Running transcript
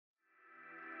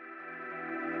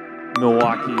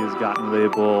Milwaukee has gotten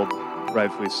labeled,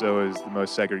 rightfully so, as the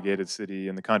most segregated city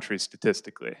in the country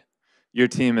statistically. Your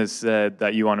team has said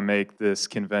that you want to make this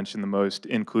convention the most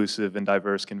inclusive and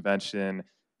diverse convention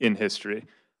in history.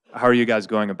 How are you guys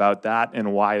going about that,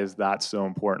 and why is that so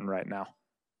important right now?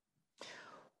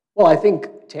 Well, I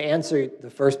think to answer the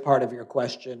first part of your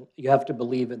question, you have to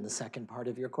believe in the second part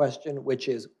of your question, which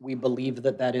is we believe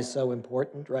that that is so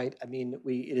important, right? I mean,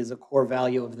 it is a core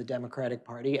value of the Democratic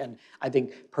Party, and I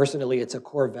think personally it's a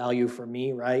core value for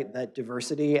me, right? That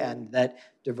diversity and that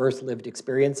diverse lived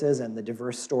experiences and the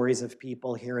diverse stories of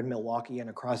people here in Milwaukee and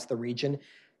across the region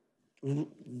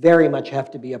very much have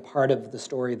to be a part of the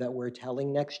story that we're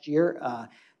telling next year.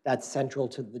 That's central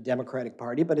to the Democratic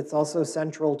Party, but it's also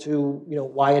central to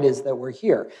why it is that we're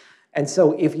here. And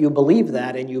so if you believe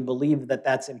that and you believe that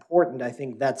that's important, I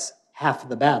think that's half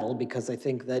the battle, because I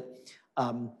think that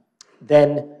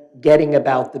then getting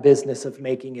about the business of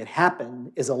making it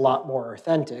happen is a lot more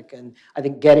authentic. And I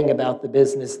think getting about the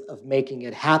business of making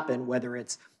it happen, whether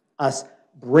it's us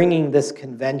bringing this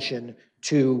convention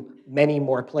to many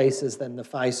more places than the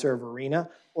Fiserv Arena,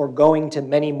 or going to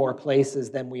many more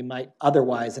places than we might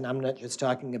otherwise, and I'm not just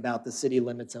talking about the city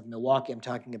limits of Milwaukee, I'm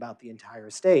talking about the entire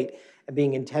state, and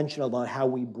being intentional about how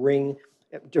we bring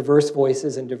diverse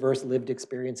voices and diverse lived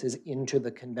experiences into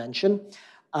the convention.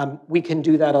 We can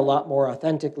do that a lot more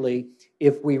authentically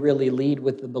if we really lead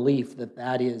with the belief that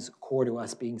that is core to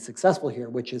us being successful here,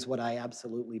 which is what I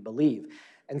absolutely believe.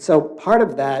 And so part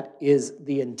of that is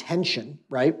the intention,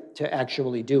 right, to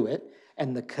actually do it,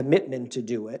 and the commitment to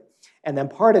do it. And then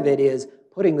part of it is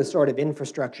putting the sort of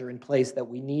infrastructure in place that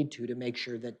we need to make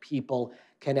sure that people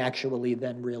can actually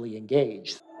then really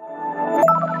engage.